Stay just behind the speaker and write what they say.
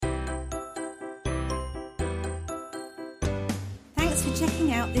Thanks for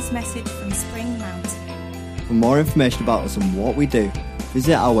checking out this message from Spring Mount. For more information about us and what we do,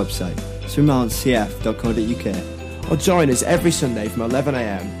 visit our website, springmountcf.co.uk. Or join us every Sunday from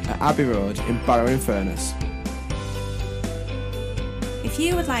 11am at Abbey Road in Barrow-in-Furness. If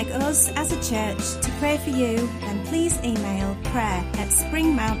you would like us as a church to pray for you, then please email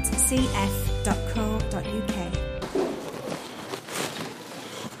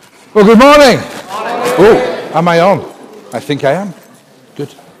prayer@springmountcf.co.uk. Well, good morning. Oh, am I on? I think I am.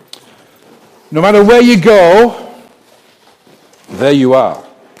 Good. No matter where you go, there you are.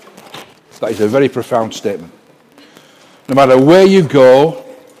 That is a very profound statement. No matter where you go,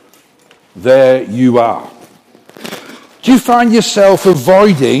 there you are. Do you find yourself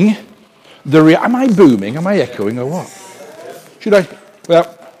avoiding am I booming? Am I echoing or what? Should I? Well,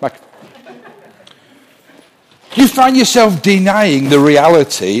 back. Do you find yourself denying the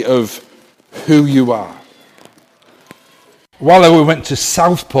reality of who you are? While we went to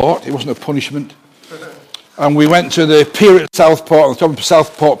Southport, it wasn't a punishment, and we went to the pier at Southport. On the top of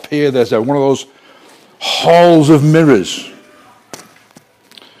Southport Pier, there's one of those halls of mirrors.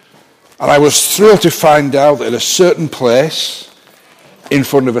 And I was thrilled to find out that at a certain place, in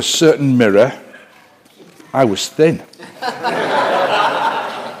front of a certain mirror, I was thin.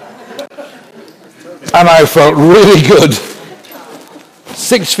 And I felt really good.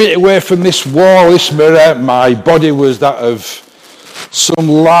 6 feet away from this wall, this mirror, my body was that of some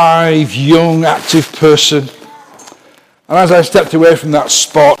live, young, active person. And as I stepped away from that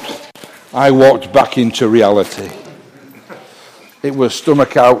spot, I walked back into reality. It was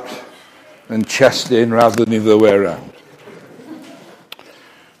stomach out and chest in rather than the other way around.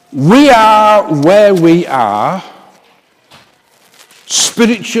 We are where we are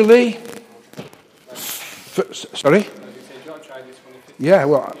spiritually. Sorry? Yeah,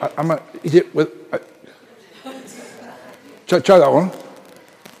 well, is it with... Try that one.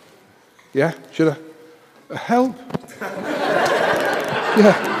 Yeah, should I? Help?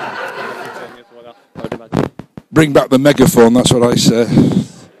 Yeah. Bring back the megaphone, that's what I say.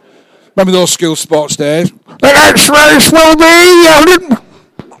 Remember those school sports days? The next race will be...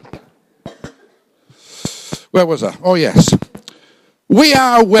 Where was I? Oh, yes. We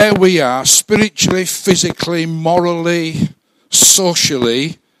are where we are, spiritually, physically, morally,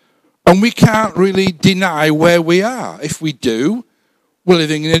 socially, and we can't really deny where we are. If we do, we're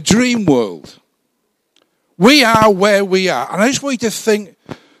living in a dream world. We are where we are. And I just want you to think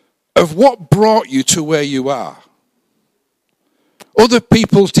of what brought you to where you are. Other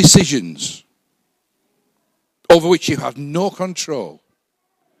people's decisions over which you have no control.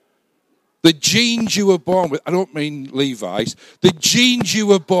 The genes you were born with, I don't mean Levi's, the genes you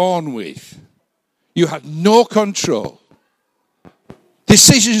were born with, you had no control.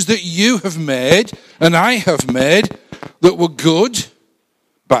 Decisions that you have made and I have made that were good,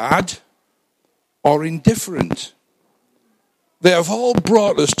 bad, or indifferent. They have all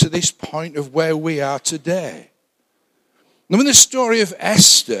brought us to this point of where we are today. Now, in the story of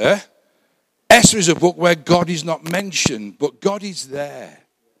Esther, Esther is a book where God is not mentioned, but God is there,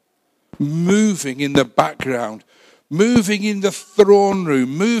 moving in the background, moving in the throne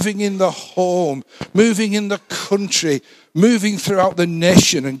room, moving in the home, moving in the country, moving throughout the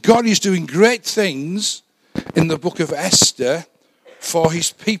nation. And God is doing great things in the book of Esther for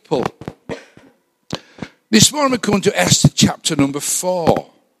his people. This morning we come to Esther chapter number 4.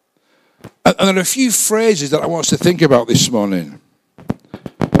 And there are a few phrases that I want us to think about this morning.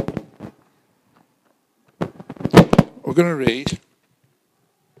 We're going to read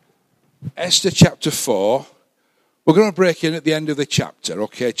Esther chapter 4. We're going to break in at the end of the chapter,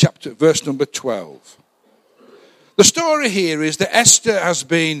 okay? Verse number 12. The story here is that Esther has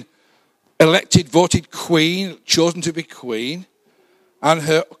been elected, voted queen, chosen to be queen, and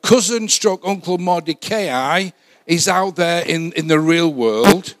her cousin stroke uncle Mordecai is out there in the real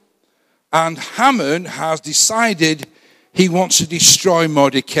world, and Haman has decided he wants to destroy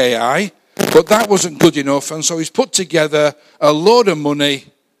Mordecai, but that wasn't good enough, and so he's put together a load of money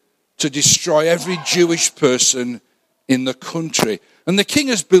to destroy every Jewish person in the country. And the king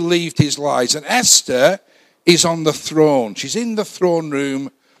has believed his lies, and Esther is on the throne. She's in the throne room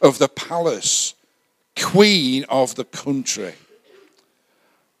of the palace, queen of the country.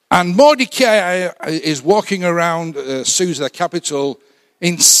 And Mordecai is walking around Susa, the capital,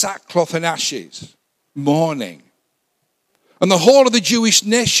 in sackcloth and ashes, mourning. And the whole of the Jewish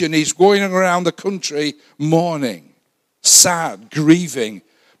nation is going around the country mourning, sad, grieving,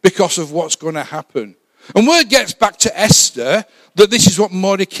 because of what's going to happen. And word gets back to Esther that this is what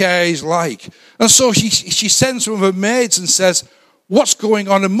Mordecai is like. And so she sends one of her maids and says, what's going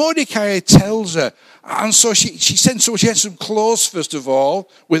on. And Mordecai tells her. And so she has some clothes, first of all,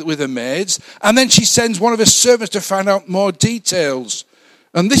 with her maids. And then she sends one of her servants to find out more details.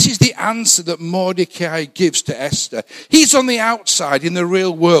 And this is the answer that Mordecai gives to Esther. He's on the outside in the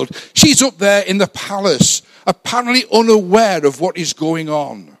real world. She's up there in the palace, apparently unaware of what is going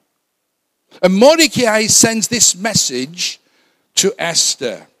on. And Mordecai sends this message to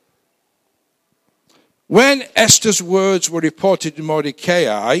Esther. When Esther's words were reported to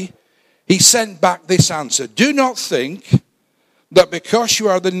Mordecai, he sent back this answer. Do not think that because you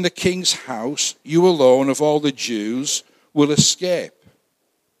are in the king's house, you alone of all the Jews will escape.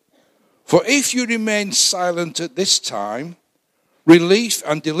 For if you remain silent at this time, relief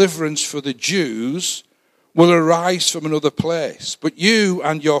and deliverance for the Jews will arise from another place. But you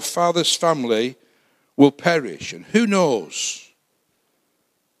and your father's family will perish. And who knows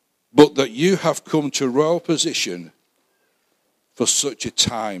but that you have come to royal position for such a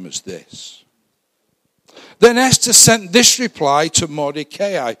time as this. Then Esther sent this reply to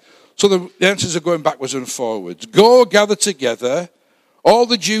Mordecai. So the answers are going backwards and forwards. Go, gather together all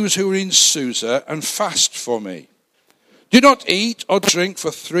the Jews who are in Susa and fast for me. Do not eat or drink for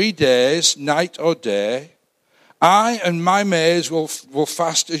 3 days, night or day. I and my maids will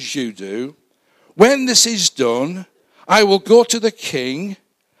fast as you do. When this is done, I will go to the king,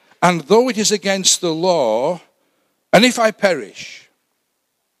 and though it is against the law, and if I perish,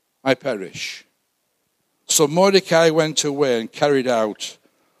 I perish. So Mordecai went away and carried out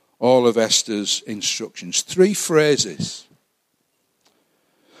all of Esther's instructions. 3 phrases.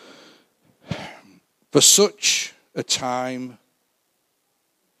 For such a time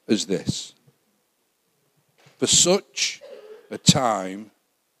as this. For such a time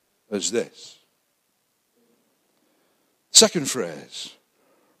as this. Second phrase.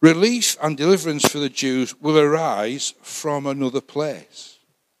 Relief and deliverance for the Jews will arise from another place.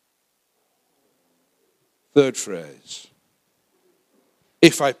 Third phrase.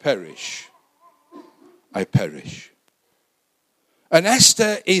 If I perish, I perish. And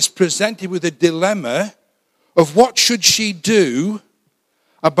Esther is presented with a dilemma of what should she do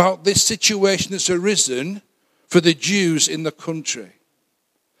about this situation that's arisen for the Jews in the country.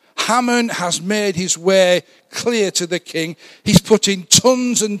 Haman has made his way clear to the king. He's put in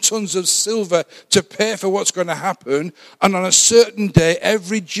tons and tons of silver to pay for what's going to happen. And on a certain day,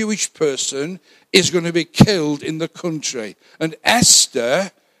 every Jewish person is going to be killed in the country. And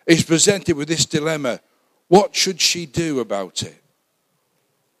Esther is presented with this dilemma. What should she do about it?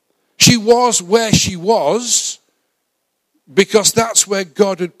 She was where she was because that's where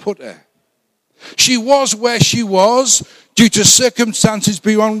God had put her. She was where she was due to circumstances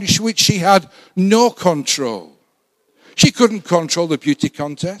beyond which she had no control. She couldn't control the beauty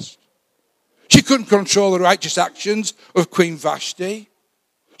contest. She couldn't control the righteous actions of Queen Vashti.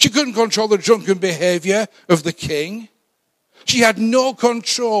 She couldn't control the drunken behavior of the king. She had no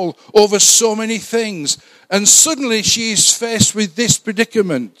control over so many things. And suddenly she is faced with this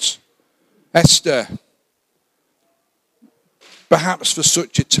predicament. Esther, perhaps for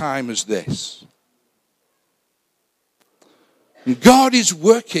such a time as this. And God is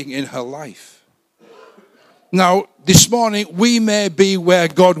working in her life. Now, this morning, we may be where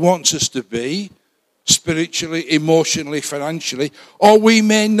God wants us to be, spiritually, emotionally, financially, or we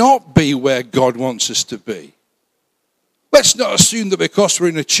may not be where God wants us to be. Let's not assume that because we're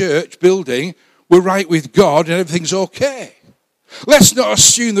in a church building, we're right with God and everything's okay. Let's not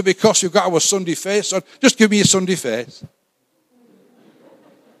assume that because we've got our Sunday face on, just give me a Sunday face.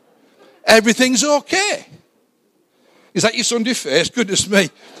 Everything's okay. Is that your Sunday face? Goodness me.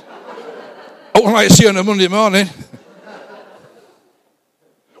 I wouldn't like to see you on a Monday morning.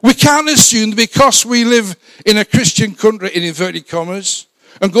 We can't assume that because we live in a Christian country, in inverted commas,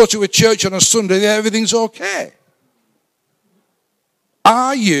 and go to a church on a Sunday, that everything's okay.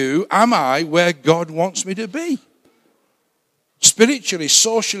 Am I where God wants me to be? Spiritually,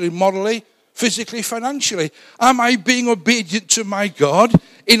 socially, morally, physically, financially. Am I being obedient to my God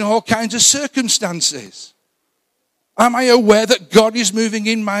in all kinds of circumstances? Am I aware that God is moving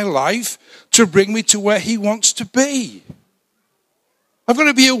in my life to bring me to where he wants to be? I've got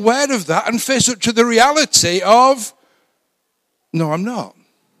to be aware of that and face up to the reality of, no, I'm not,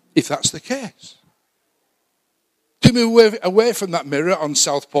 if that's the case. To move away from that mirror on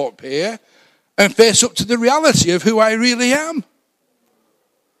Southport Pier and face up to the reality of who I really am.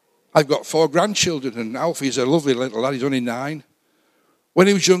 I've got 4 grandchildren, and Alfie's a lovely little lad. He's only 9. When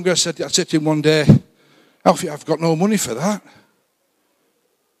he was younger, I said to him one day, Alfie, I've got no money for that.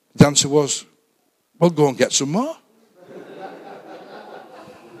 The answer was, well, go and get some more.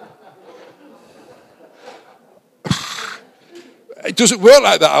 It doesn't work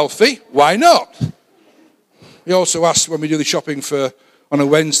like that, Alfie. Why not? He also asked when we do the shopping on a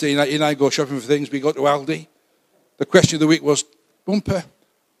Wednesday night, and I go shopping for things, we go to Aldi. The question of the week was, Bumper,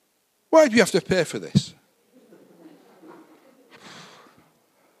 why do you have to pay for this?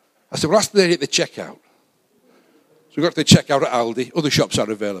 I said, well, ask the lady at the checkout. So we got to the checkout at Aldi. Other shops are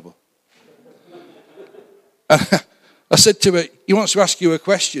available. I said to her, he wants to ask you a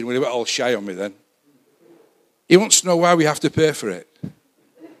question. Well, he went all shy on me then. He wants to know why we have to pay for it.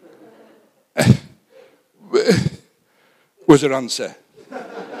 Was her answer.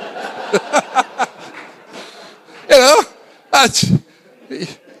 You know,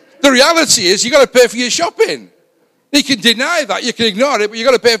 the reality is you've got to pay for your shopping. You can deny that, you can ignore it, but you've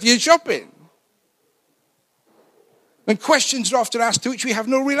got to pay for your shopping. And questions are often asked to which we have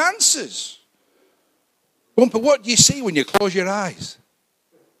no real answers. Bumper, what do you see when you close your eyes?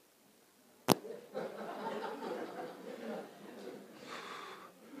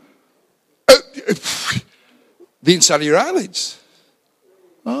 The inside of your eyelids.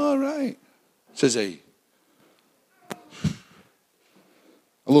 All right, says he.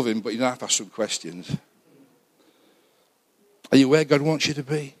 I love him, but you don't have to ask some questions. Are you where God wants you to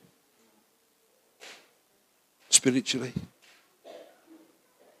be? Spiritually?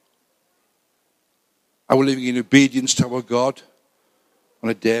 Are we living in obedience to our God on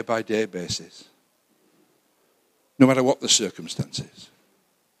a day-by-day basis? No matter what the circumstances.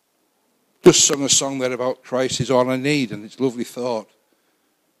 Just sung a song there about Christ is all I need, and it's a lovely thought.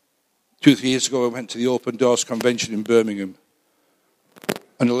 2-3 years ago, I went to the Open Doors Convention in Birmingham,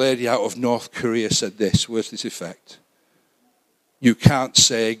 and a lady out of North Korea said this, words to this effect: you can't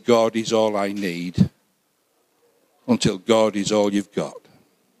say God is all I need until God is all you've got.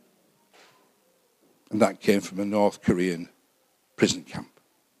 And that came from a North Korean prison camp.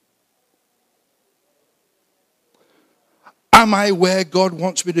 Am I where God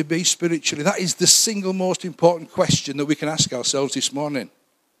wants me to be spiritually? That is the single most important question that we can ask ourselves this morning.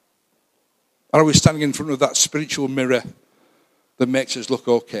 Are we standing in front of that spiritual mirror that makes us look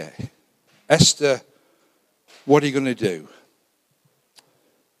okay? Esther, what are you going to do?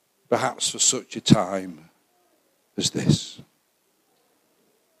 Perhaps for such a time as this.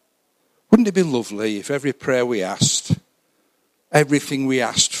 Wouldn't it be lovely if every prayer we asked, everything we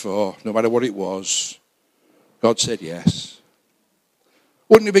asked for, no matter what it was, God said yes?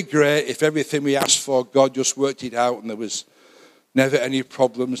 Wouldn't it be great if everything we asked for, God just worked it out and there was never any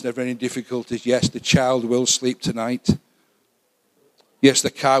problems, never any difficulties? Yes, the child will sleep tonight. Yes,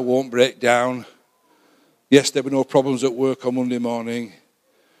 the car won't break down. Yes, there were no problems at work on Monday morning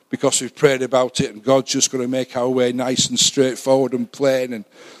because we've prayed about it and God's just going to make our way nice and straightforward and plain, and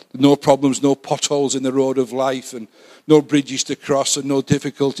no problems, no potholes in the road of life, and no bridges to cross, and no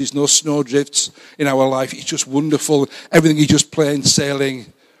difficulties, no snowdrifts in our life. It's just wonderful. Everything is just plain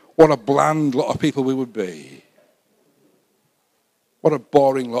sailing. What a bland lot of people we would be. What a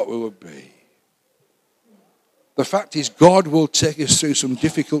boring lot we would be. The fact is, God will take us through some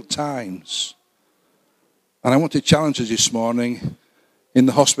difficult times. And I want to challenge us this morning in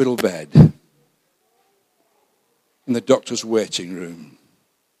the hospital bed, in the doctor's waiting room,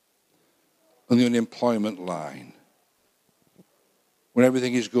 on the unemployment line, when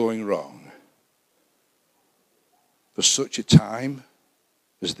everything is going wrong, for such a time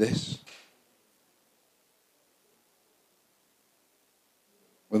as this,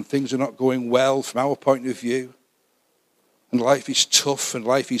 when things are not going well from our point of view, and life is tough and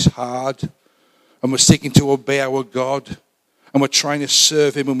life is hard, and we're seeking to obey our God, and we're trying to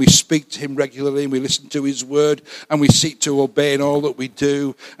serve him, and we speak to him regularly, and we listen to his word, and we seek to obey in all that we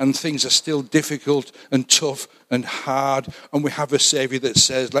do, and things are still difficult and tough and hard, and we have a Savior that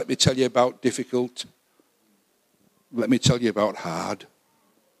says, let me tell you about difficult. Let me tell you about hard.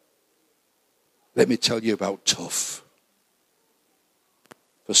 Let me tell you about tough.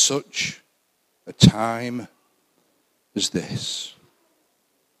 For such a time as this.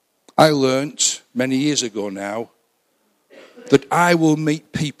 I learnt many years ago now that I will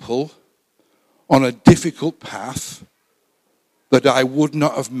meet people on a difficult path that I would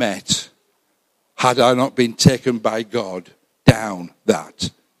not have met had I not been taken by God down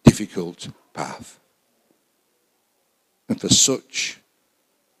that difficult path. And for such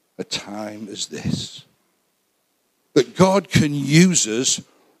a time as this, that God can use us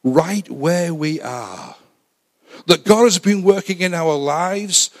right where we are. That God has been working in our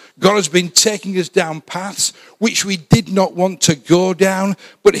lives. God has been taking us down paths which we did not want to go down.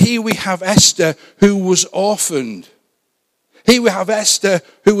 But here we have Esther, who was orphaned. Here we have Esther,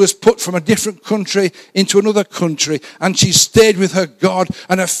 who was put from a different country into another country, and she stayed with her God,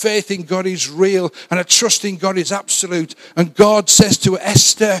 and her faith in God is real, and her trust in God is absolute. And God says to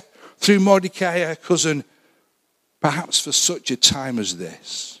Esther, through Mordecai, her cousin, perhaps for such a time as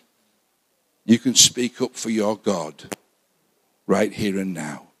this, you can speak up for your God right here and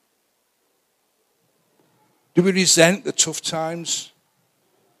now. Do we resent the tough times?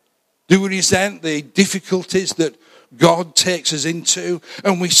 Do we resent the difficulties that God takes us into,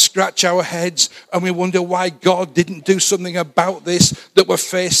 and we scratch our heads and we wonder why God didn't do something about this that we're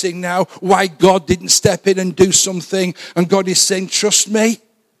facing now, why God didn't step in and do something? And God is saying, trust me.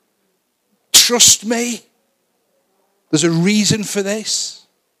 Trust me. There's a reason for this.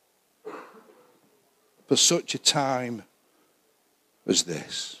 For such a time as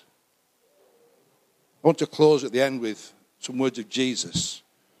this. I want to close at the end with some words of Jesus.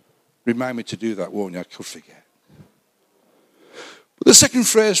 Remind me to do that, won't you? I could forget. But the second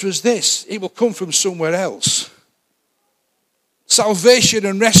phrase was this: it will come from somewhere else. Salvation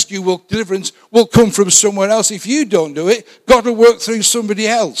and rescue, deliverance will come from somewhere else. If you don't do it, God will work through somebody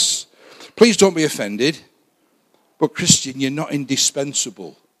else. Please don't be offended. But Christian, you're not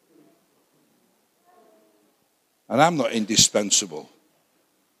indispensable. And I'm not indispensable.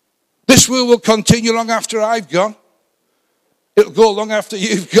 This will continue long after I've gone. It'll go long after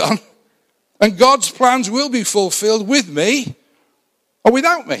you've gone. And God's plans will be fulfilled with me or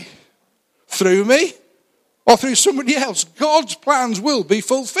without me. Through me or through somebody else. God's plans will be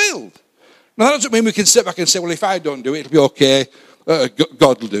fulfilled. Now that doesn't mean we can sit back and say, well, if I don't do it, it'll be okay.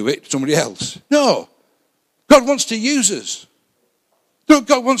 God will do it, somebody else. No. God wants to use us.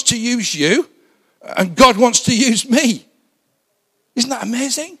 God wants to use you. And God wants to use me. Isn't that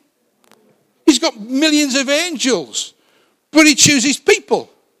amazing? He's got millions of angels. But he chooses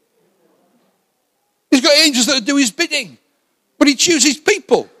people. He's got angels that do his bidding. But he chooses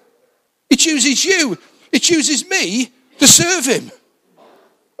people. He chooses you. He chooses me to serve him.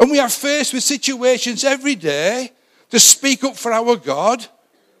 And we are faced with situations every day to speak up for our God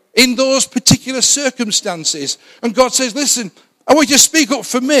in those particular circumstances. And God says, listen, I want you to speak up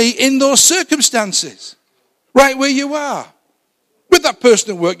for me in those circumstances. Right where you are. With that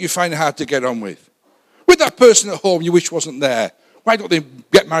person at work you find it hard to get on with. With that person at home you wish wasn't there. Why don't they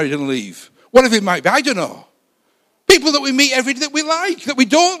get married and leave? Whatever it might be, I don't know. People that we meet every day that we like, that we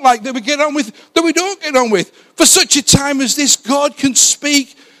don't like, that we get on with, that we don't get on with. For such a time as this, God can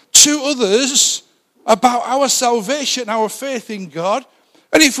speak to others about our salvation, our faith in God.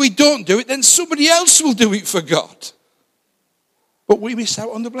 And if we don't do it, then somebody else will do it for God. But we miss out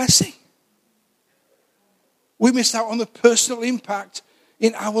on the blessing. We missed out on the personal impact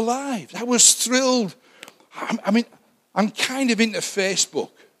in our lives. I was thrilled. I'm kind of into Facebook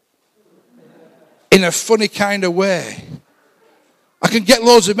in a funny kind of way. I can get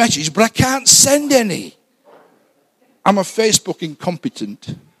loads of messages, but I can't send any. I'm a Facebook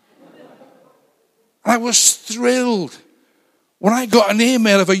incompetent. I was thrilled when I got an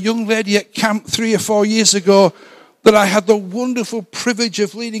email of a young lady at camp 3 or 4 years ago that I had the wonderful privilege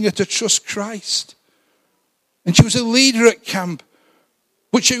of leading her to trust Christ. And she was a leader at camp,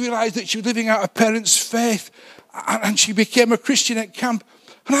 but she realized that she was living out her parents' faith, and she became a Christian at camp.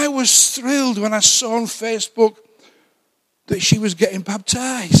 And I was thrilled when I saw on Facebook that she was getting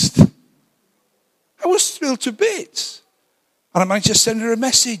baptized. I was thrilled to bits. And I managed to send her a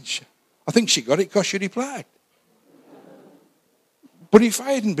message. I think she got it because she replied. But if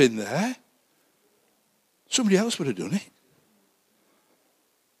I hadn't been there, somebody else would have done it.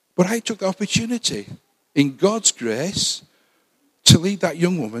 But I took the opportunity, in God's grace, to lead that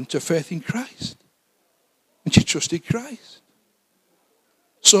young woman to faith in Christ. And she trusted Christ.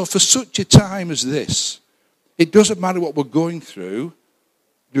 So for such a time as this, it doesn't matter what we're going through,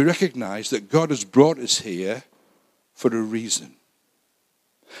 we recognize that God has brought us here for a reason.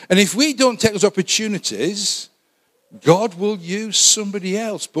 And if we don't take those opportunities, God will use somebody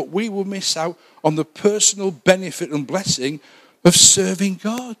else, but we will miss out on the personal benefit and blessing of serving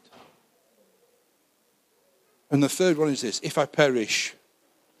God. And the third one is this: if I perish,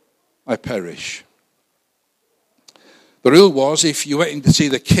 I perish. The rule was, if you went in to see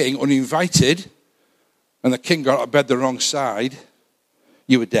the king uninvited, and the king got out of bed the wrong side,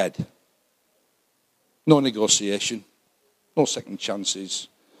 you were dead. No negotiation, no second chances,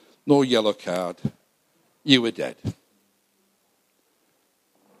 no yellow card. You were dead.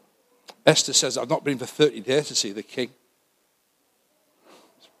 Esther says, I've not been for 30 days to see the king.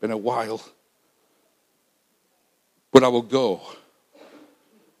 It's been a while. But I will go.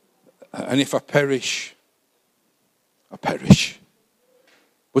 And if I perish, I perish.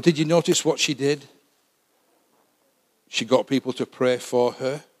 But did you notice what she did? She got people to pray for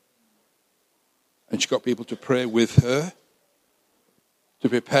her. And she got people to pray with her, to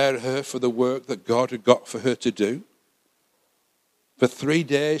prepare her for the work that God had got for her to do. For 3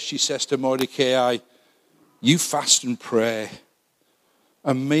 days, she says to Mordecai, you fast and pray.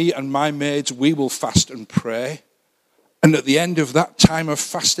 And me and my maids, we will fast and pray. And at the end of that time of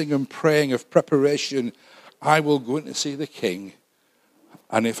fasting and praying, of preparation, I will go in to see the king.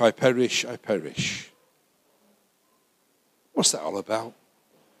 And if I perish, I perish. What's that all about?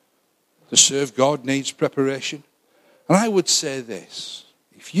 To serve God needs preparation. And I would say this.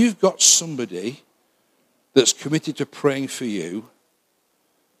 If you've got somebody that's committed to praying for you,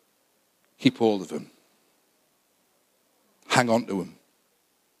 keep hold of them. Hang on to them.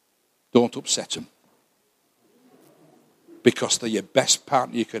 Don't upset them. Because they're your best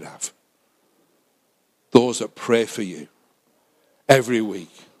partner you could have. Those that pray for you every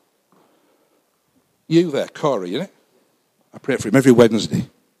week. You there, Corey, isn't it? I pray for him every Wednesday.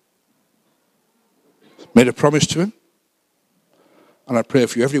 Made a promise to him. And I pray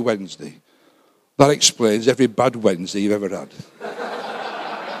for you every Wednesday. That explains every bad Wednesday you've ever had.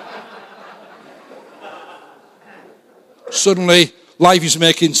 Suddenly, life is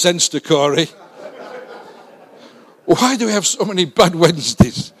making sense to Corey. Why do we have so many bad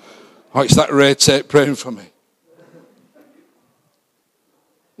Wednesdays? Oh, it's that Ray Tate praying for me.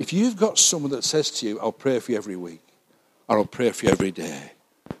 If you've got someone that says to you, I'll pray for you every week, or I'll pray for you every day,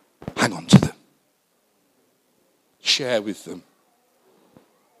 hang on to them. Share with them.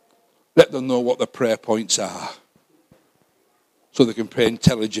 Let them know what the prayer points are, so they can pray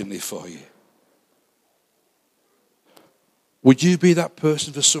intelligently for you. Would you be that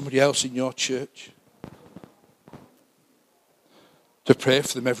person for somebody else in your church? To pray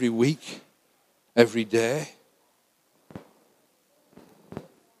for them every week, every day?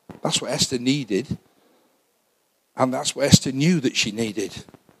 That's what Esther needed. And that's what Esther knew that she needed.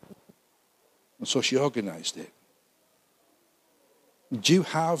 And so she organized it. Do you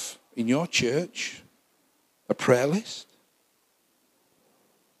have in your church a prayer list?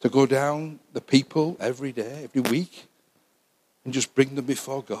 To go down the people every day, every week, and just bring them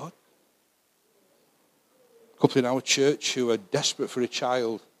before God? A couple in our church who are desperate for a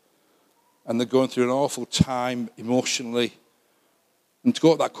child, and they're going through an awful time emotionally. And to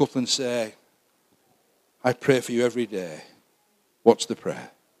go to that couple and say, I pray for you every day. What's the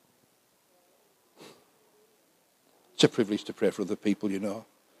prayer? It's a privilege to pray for other people, you know.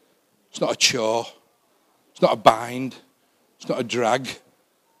 It's not a chore. It's not a bind. It's not a drag.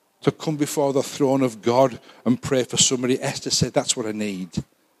 To come before the throne of God and pray for somebody. Esther said, that's what I need.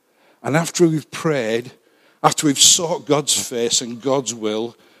 And after we've prayed, after we've sought God's face and God's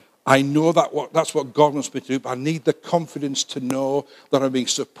will, I know that's what God wants me to do, but I need the confidence to know that I'm being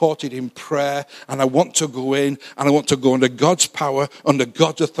supported in prayer, and I want to go in, and I want to go under God's power, under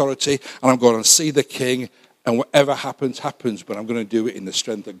God's authority, and I'm going to see the King, and whatever happens, happens, but I'm going to do it in the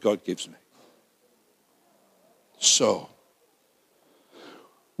strength that God gives me. So,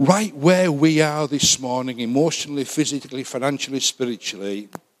 right where we are this morning, emotionally, physically, financially, spiritually,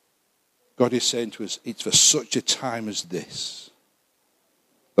 God is saying to us, it's for such a time as this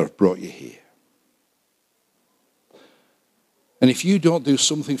that I've brought you here. And if you don't do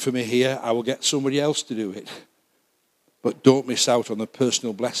something for me here, I will get somebody else to do it. But don't miss out on the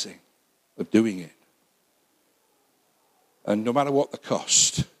personal blessing of doing it. And no matter what the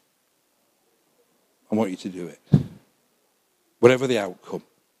cost, I want you to do it. Whatever the outcome,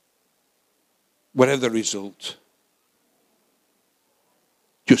 whatever the result,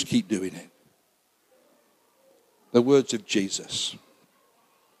 just keep doing it. The words of Jesus.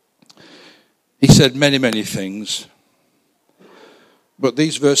 He said many, many things. But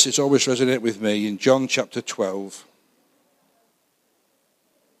these verses always resonate with me in John chapter 12.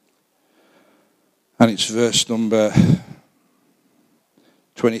 And it's verse number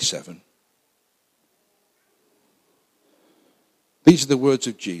 27. These are the words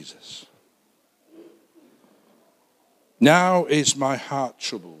of Jesus. Now is my heart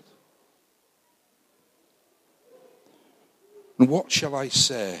troubled. And what shall I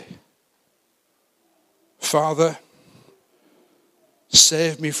say? Father,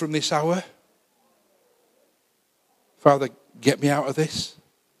 save me from this hour. Father, get me out of this.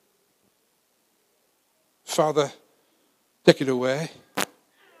 Father, take it away.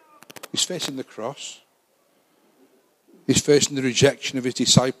 He's facing the cross. He's facing the rejection of his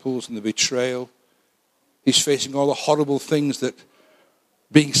disciples and the betrayal. He's facing all the horrible things that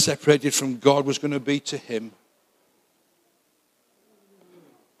being separated from God was going to be to him.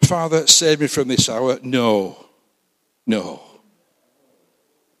 Father, save me from this hour. No.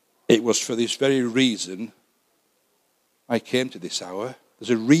 It was for this very reason I came to this hour. There's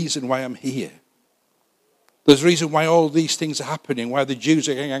a reason why I'm here. There's a reason why all these things are happening, why the Jews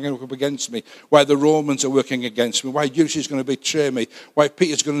are hanging up against me, why the Romans are working against me, why Judas is going to betray me, why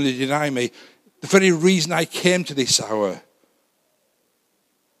Peter's going to deny me. The very reason I came to this hour. You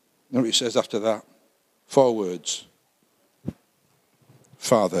know what he says after that? 4 words.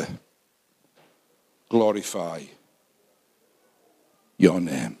 Father, glorify your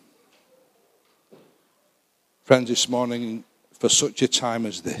name. Friends, this morning, for such a time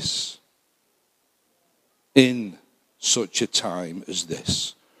as this, in such a time as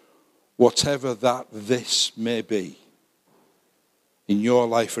this, whatever that this may be, in your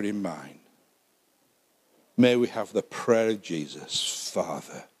life or in mine, may we have the prayer of Jesus,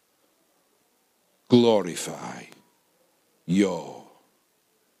 Father, glorify your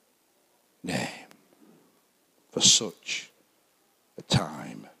name for such a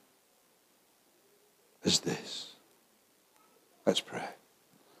time as this. Let's pray.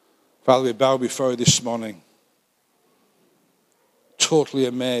 Father, we bow before you this morning, totally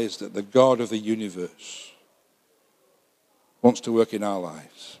amazed that the God of the universe wants to work in our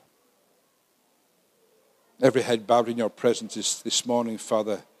lives. Every head bowed in your presence this morning,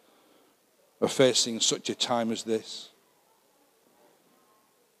 Father, we're facing such a time as this.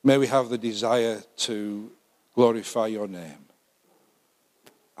 May we have the desire to glorify your name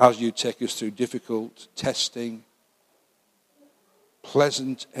as you take us through difficult, testing,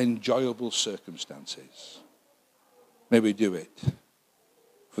 pleasant, enjoyable circumstances. May we do it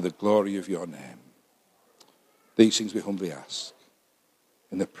for the glory of your name. These things we humbly ask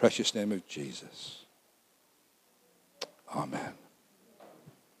in the precious name of Jesus. Amen.